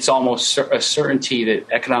 it's almost a certainty that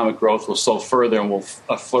economic growth will slow further and will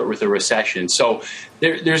flirt with a recession. So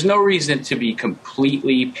there's no reason to be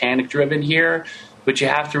completely panic-driven here, but you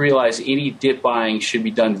have to realize any dip buying should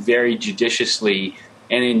be done very judiciously.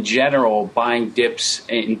 And in general, buying dips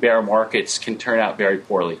in bear markets can turn out very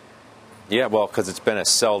poorly. Yeah, well, because it's been a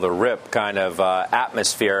sell the rip kind of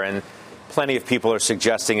atmosphere, and plenty of people are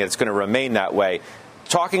suggesting it's going to remain that way.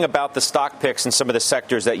 Talking about the stock picks in some of the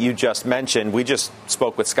sectors that you just mentioned, we just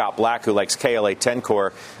spoke with Scott Black, who likes KLA-10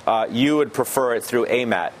 Core. You would prefer it through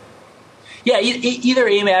AMAT. Yeah, either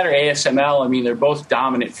AMAT or ASML. They're both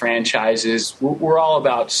dominant franchises. We're all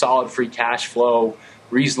about solid free cash flow,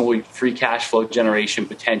 reasonable free cash flow generation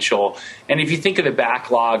potential. And if you think of the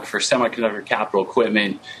backlog for semiconductor capital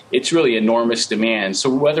equipment, it's really enormous demand. So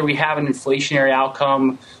whether we have an inflationary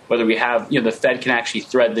outcome, whether we have, the Fed can actually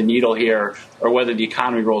thread the needle here, or whether the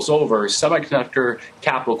economy rolls over, semiconductor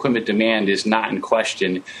capital equipment demand is not in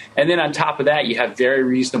question. And then on top of that, you have very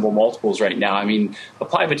reasonable multiples right now.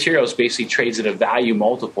 Applied Materials basically trades at a value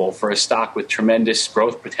multiple for a stock with tremendous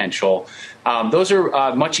growth potential. Those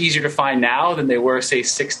are much easier to find now than they were, say,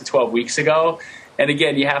 6 to 12 weeks ago. And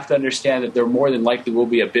again, you have to understand that there more than likely will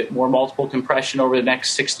be a bit more multiple compression over the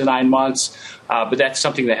next 6 to 9 months. But that's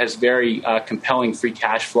something that has very compelling free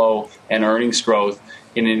cash flow and earnings growth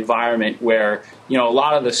in an environment where, a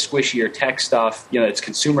lot of the squishier tech stuff, that's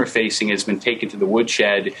consumer facing has been taken to the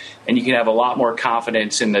woodshed. And you can have a lot more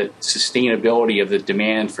confidence in the sustainability of the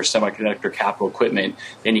demand for semiconductor capital equipment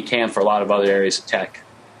than you can for a lot of other areas of tech.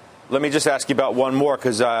 Let me just ask you about one more,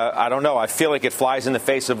 because I don't know. I feel like it flies in the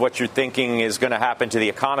face of what you're thinking is going to happen to the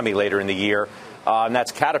economy later in the year, and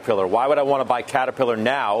that's Caterpillar. Why would I want to buy Caterpillar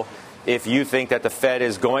now if you think that the Fed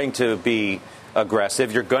is going to be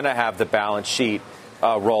aggressive? You're going to have the balance sheet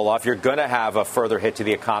roll off. You're going to have a further hit to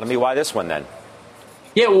the economy. Why this one then?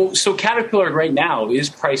 Yeah, well, so Caterpillar right now is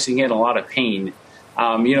pricing in a lot of pain.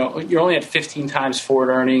 You're only at 15 times forward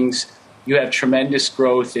earnings. You have tremendous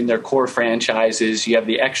growth in their core franchises. You have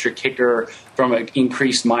the extra kicker from an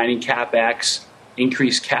increased mining capex,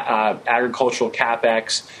 increased agricultural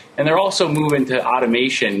capex, and they're also moving to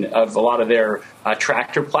automation of a lot of their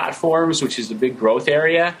tractor platforms, which is the big growth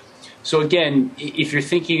area. So again, if you're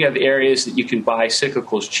thinking of areas that you can buy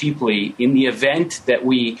cyclicals cheaply, in the event that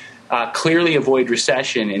we clearly avoid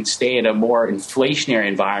recession and stay in a more inflationary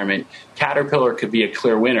environment, Caterpillar could be a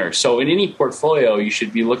clear winner. So in any portfolio, you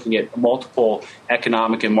should be looking at multiple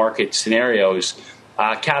economic and market scenarios.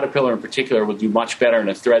 Caterpillar in particular will do much better in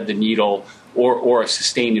a thread the needle or a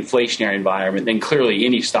sustained inflationary environment than clearly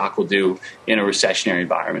any stock will do in a recessionary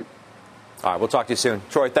environment. All right, we'll talk to you soon.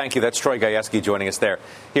 Troy, thank you. That's Troy Gajewski joining us there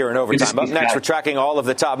here in Overtime. Up next, we're tracking all of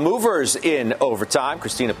the top movers in Overtime.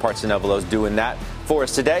 Christina Partsinevelos is doing that for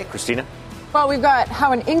us today. Christina? Well, we've got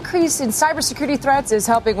how an increase in cybersecurity threats is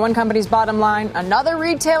helping one company's bottom line, another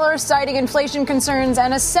retailer citing inflation concerns,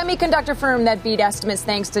 and a semiconductor firm that beat estimates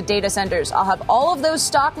thanks to data centers. I'll have all of those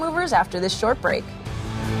stock movers after this short break.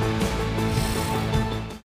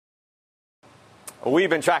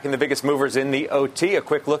 We've been tracking the biggest movers in the OT. A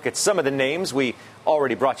quick look at some of the names we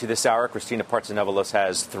already brought you this hour. Christina Partsinevelos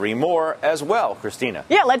has 3 more as well. Christina.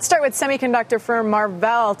 Yeah, let's start with semiconductor firm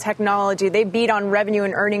Marvell Technology. They beat on revenue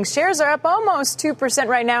and earnings. Shares are up almost 2%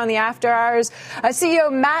 right now in the after hours.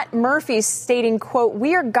 CEO Matt Murphy stating, quote,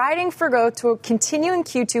 "We are guiding for growth to continue in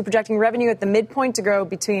Q2, projecting revenue at the midpoint to grow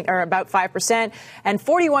about 5% and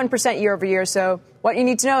 41% year over year. So What you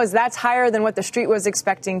need to know is that's higher than what the street was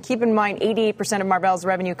expecting. Keep in mind, 88% of Marvell's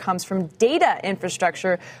revenue comes from data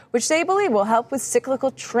infrastructure, which they believe will help with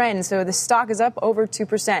cyclical trends. So the stock is up over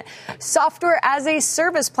 2%. Software as a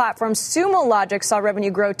service platform Sumo Logic saw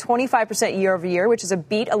revenue grow 25% year over year, which is a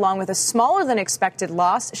beat along with a smaller than expected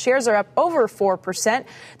loss. Shares are up over 4%.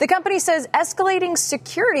 The company says escalating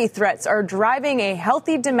security threats are driving a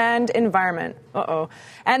healthy demand environment.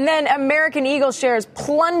 And then American Eagle shares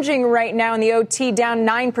plunging right now in the OT, down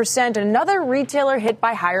 9%. Another retailer hit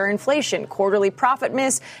by higher inflation, quarterly profit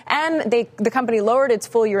miss, and the company lowered its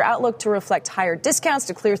full-year outlook to reflect higher discounts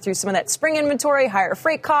to clear through some of that spring inventory, higher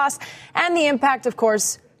freight costs, and the impact, of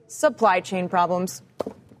course, supply chain problems.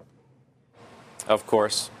 Of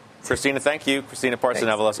course. Christina, thank you. Christina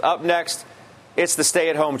Parson-Evelos. Up next, it's the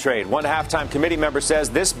stay-at-home trade. One halftime committee member says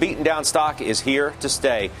this beaten-down stock is here to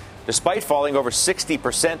stay, despite falling over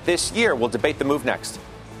 60% this year. We'll debate the move next.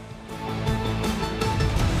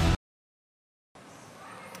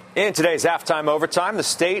 In today's halftime overtime, the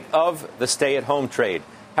state of the stay-at-home trade.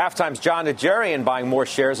 Halftime's John Najarian buying more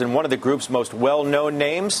shares in one of the group's most well-known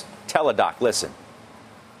names, Teladoc. Listen.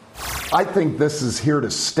 I think this is here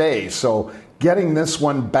to stay. So getting this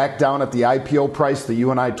one back down at the IPO price that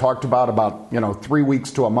you and I talked about 3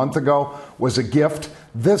 weeks to a month ago was a gift.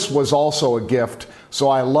 This was also a gift. So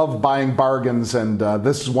I love buying bargains, and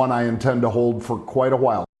this is one I intend to hold for quite a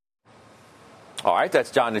while. All right, that's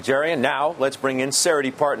John Najarian. Now let's bring in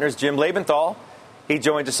Cerity Partners' Jim Lebenthal. He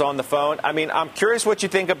joins us on the phone. I mean, I'm curious what you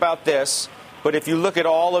think about this, but if you look at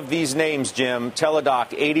all of these names, Jim,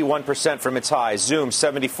 Teladoc, 81% from its high, Zoom,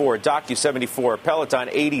 74, Docu, 74, Peloton,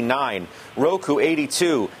 89, Roku,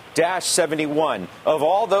 82, Dash, 71. Of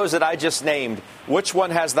all those that I just named, which one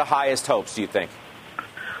has the highest hopes, do you think?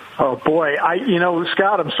 Oh, boy.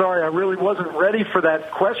 Scott, I'm sorry. I really wasn't ready for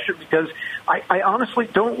that question because I honestly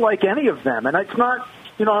don't like any of them. And it's not,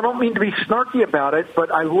 I don't mean to be snarky about it,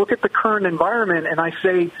 but I look at the current environment and I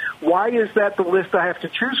say, why is that the list I have to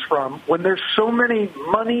choose from when there's so many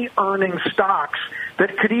money-earning stocks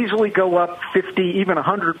that could easily go up 50, even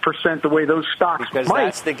 100% the way those stocks because might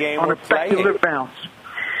that's the game on we're a speculative bounce.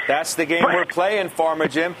 That's the game we're playing, Farmer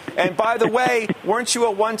Jim. And by the way, weren't you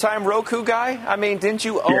a one-time Roku guy? I mean, didn't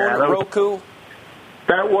you own Roku?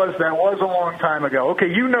 That was a long time ago.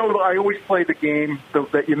 Okay, I always play the game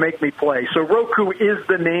that you make me play. So Roku is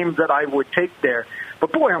the name that I would take there.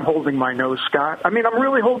 But boy, I'm holding my nose, Scott. I mean, I'm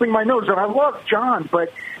really holding my nose, and I love John,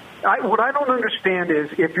 but what I don't understand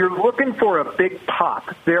is if you're looking for a big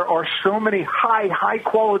pop, there are so many high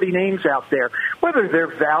quality names out there, whether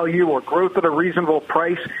they're value or growth at a reasonable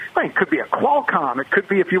price. It could be a Qualcomm. It could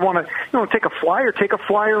be if you want to take a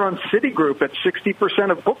flyer on Citigroup at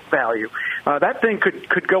 60% of book value. That thing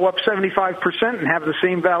could go up 75% and have the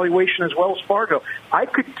same valuation as Wells Fargo. I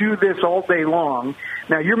could do this all day long.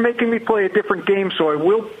 Now, you're making me play a different game, so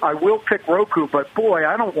I will pick Roku, but boy,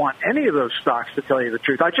 I don't want any of those stocks, to tell you the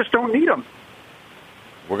truth. I just don't need them.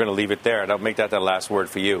 We're going to leave it there, and I'll make that the last word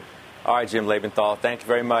for you. All right, Jim Lebenthal, thank you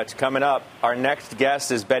very much. Coming up, our next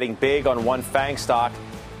guest is betting big on one FANG stock,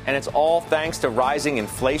 and it's all thanks to rising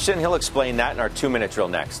inflation. He'll explain that in our 2-minute drill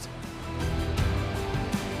next.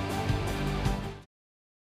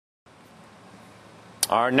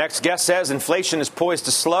 Our next guest says inflation is poised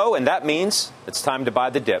to slow, and that means it's time to buy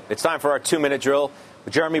the dip. It's time for our 2-minute drill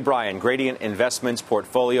with Jeremy Bryan, Gradient Investments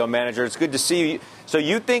Portfolio Manager. It's good to see you. So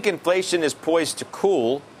you think inflation is poised to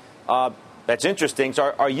cool. That's interesting.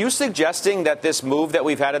 So are you suggesting that this move that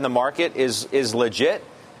we've had in the market is legit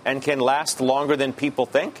and can last longer than people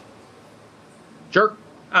think? Sure.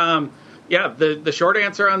 The short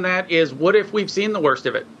answer on that is, what if we've seen the worst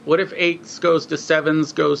of it? What if 8s goes to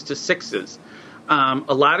 7s, goes to 6s?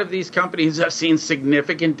 A lot of these companies have seen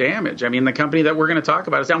significant damage. I mean, the company that we're going to talk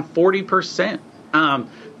about is down 40%.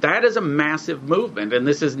 That is a massive movement, and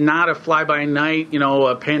this is not a fly-by-night,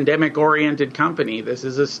 a pandemic-oriented company. This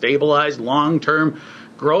is a stabilized, long-term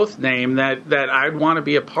growth name that I'd want to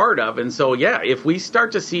be a part of. And so, if we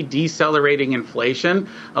start to see decelerating inflation,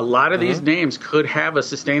 a lot of these names could have a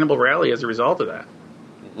sustainable rally as a result of that.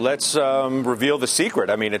 Let's reveal the secret.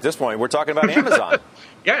 I mean, at this point, we're talking about Amazon.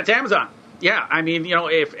 Yeah, it's Amazon. Yeah, I mean,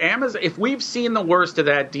 if we've seen the worst of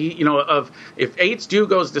that, if 8s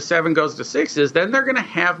goes to 7, goes to 6s, then they're going to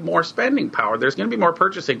have more spending power. There's going to be more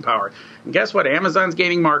purchasing power. And guess what? Amazon's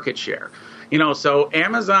gaining market share. So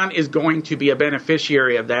Amazon is going to be a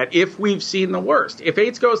beneficiary of that if we've seen the worst. If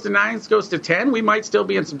 8s goes to 9s, goes to 10, we might still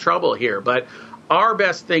be in some trouble here. But our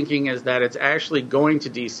best thinking is that it's actually going to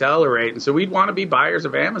decelerate. And so we'd want to be buyers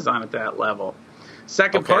of Amazon at that level.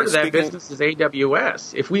 Second part of that business is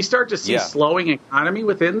AWS. If we start to see slowing economy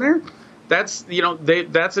within there, that's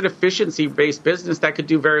an efficiency-based business that could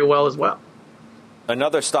do very well as well.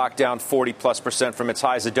 Another stock down 40+% from its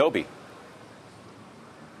highs, Adobe.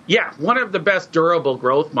 Yeah, one of the best durable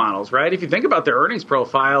growth models, right? If you think about their earnings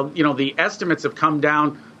profile, the estimates have come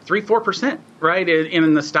down 3-4%, right?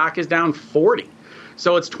 And the stock is down 40.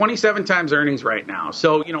 So it's 27 times earnings right now.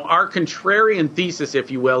 So, our contrarian thesis, if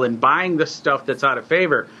you will, in buying the stuff that's out of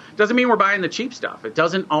favor doesn't mean we're buying the cheap stuff. It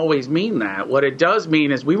doesn't always mean that. What it does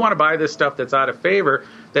mean is we want to buy this stuff that's out of favor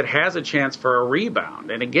that has a chance for a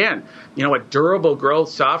rebound. And again, a durable growth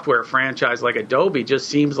software franchise like Adobe just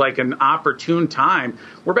seems like an opportune time.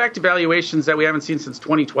 We're back to valuations that we haven't seen since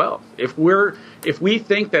 2012. If we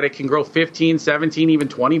think that it can grow 15, 17, even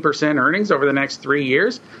 20% earnings over the next 3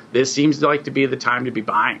 years, this seems like to be the time to be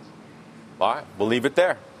buying. All right, we'll leave it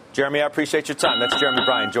there. Jeremy, I appreciate your time. That's Jeremy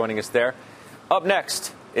Bryan joining us there. Up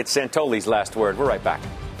next, it's Santoli's last word. We're right back.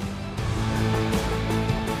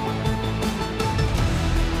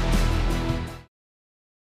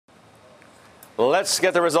 Let's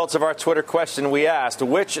get the results of our Twitter question. We asked,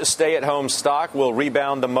 which stay-at-home stock will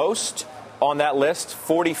rebound the most? On that list,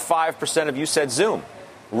 45% of you said Zoom.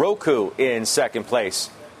 Roku in second place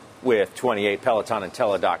with 28. Peloton and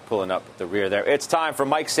Teladoc pulling up the rear there. It's time for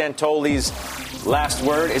Mike Santoli's last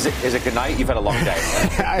word. Is it good night? You've had a long day.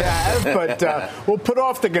 I have, but we'll put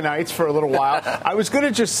off the good nights for a little while. I was going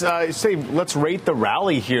to just say let's rate the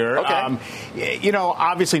rally here. Okay.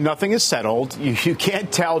 Obviously nothing is settled. You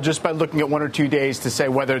can't tell just by looking at 1 or 2 days to say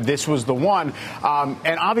whether this was the one.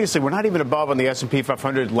 And obviously we're not even above on the S&P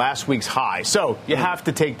 500 last week's high. So you have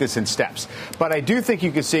to take this in steps. But I do think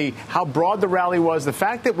you can see how broad the rally was. The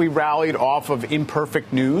fact that we rallied off of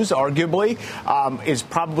imperfect news, arguably, is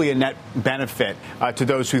probably a net benefit to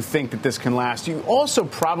those who think that this can last. You also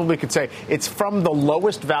probably could say it's from the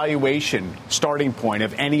lowest valuation starting point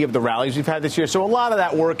of any of the rallies we've had this year. So a lot of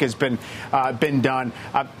that work has been done.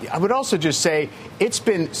 I would also just say it's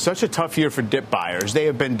been such a tough year for dip buyers. They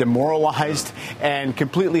have been demoralized and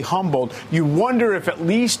completely humbled. You wonder if at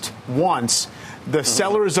least once the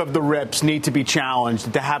sellers of the rips need to be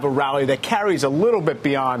challenged to have a rally that carries a little bit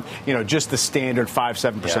beyond, just the standard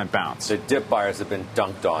 5-7% bounce. The dip buyers have been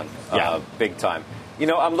dunked on big time.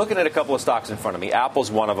 I'm looking at a couple of stocks in front of me. Apple's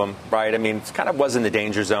one of them, right? I mean, it kind of was in the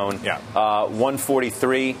danger zone.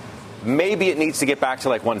 143. Maybe it needs to get back to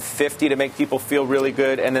like 150 to make people feel really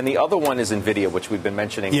good. And then the other one is NVIDIA, which we've been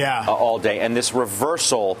mentioning all day. And this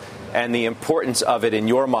reversal and the importance of it in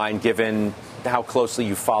your mind, given how closely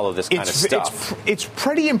you follow this kind of stuff. It's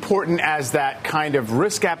pretty important as that kind of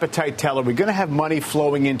risk appetite teller. We're going to have money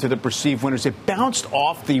flowing into the perceived winners. It bounced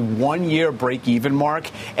off the 1-year break-even mark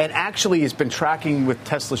and actually has been tracking with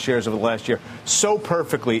Tesla shares over the last year so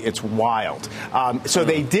perfectly, it's wild. So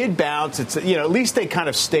they did bounce. It's at least they kind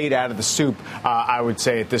of stayed out of the soup, I would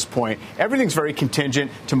say, at this point. Everything's very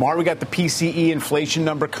contingent. Tomorrow we got the PCE inflation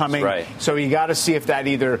number coming. Right. So you got to see if that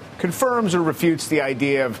either confirms or refutes the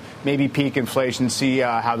idea of maybe peak inflation, see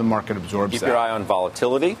how the market absorbs Keep that. your eye on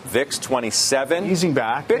volatility. VIX 27. Easing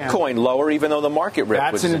back. Bitcoin lower, even though the market ripped.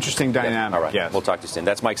 That's an interesting dynamic. All right. Yes. We'll talk to you soon.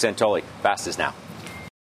 That's Mike Santoli. Fast is now.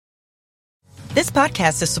 This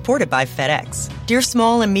podcast is supported by FedEx. Dear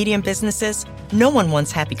small and medium businesses, no one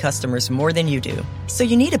wants happy customers more than you do. So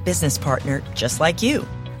you need a business partner just like you.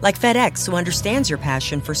 Like FedEx, who understands your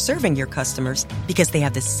passion for serving your customers because they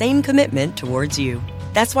have the same commitment towards you.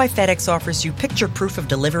 That's why FedEx offers you picture proof of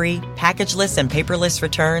delivery, packageless and paperless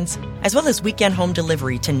returns, as well as weekend home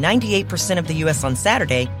delivery to 98% of the U.S. on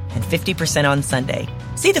Saturday and 50% on Sunday.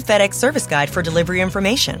 See the FedEx service guide for delivery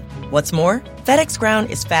information. What's more, FedEx Ground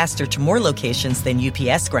is faster to more locations than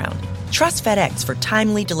UPS Ground. Trust FedEx for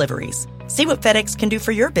timely deliveries. See what FedEx can do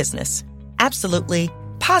for your business. Absolutely,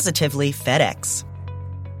 positively FedEx.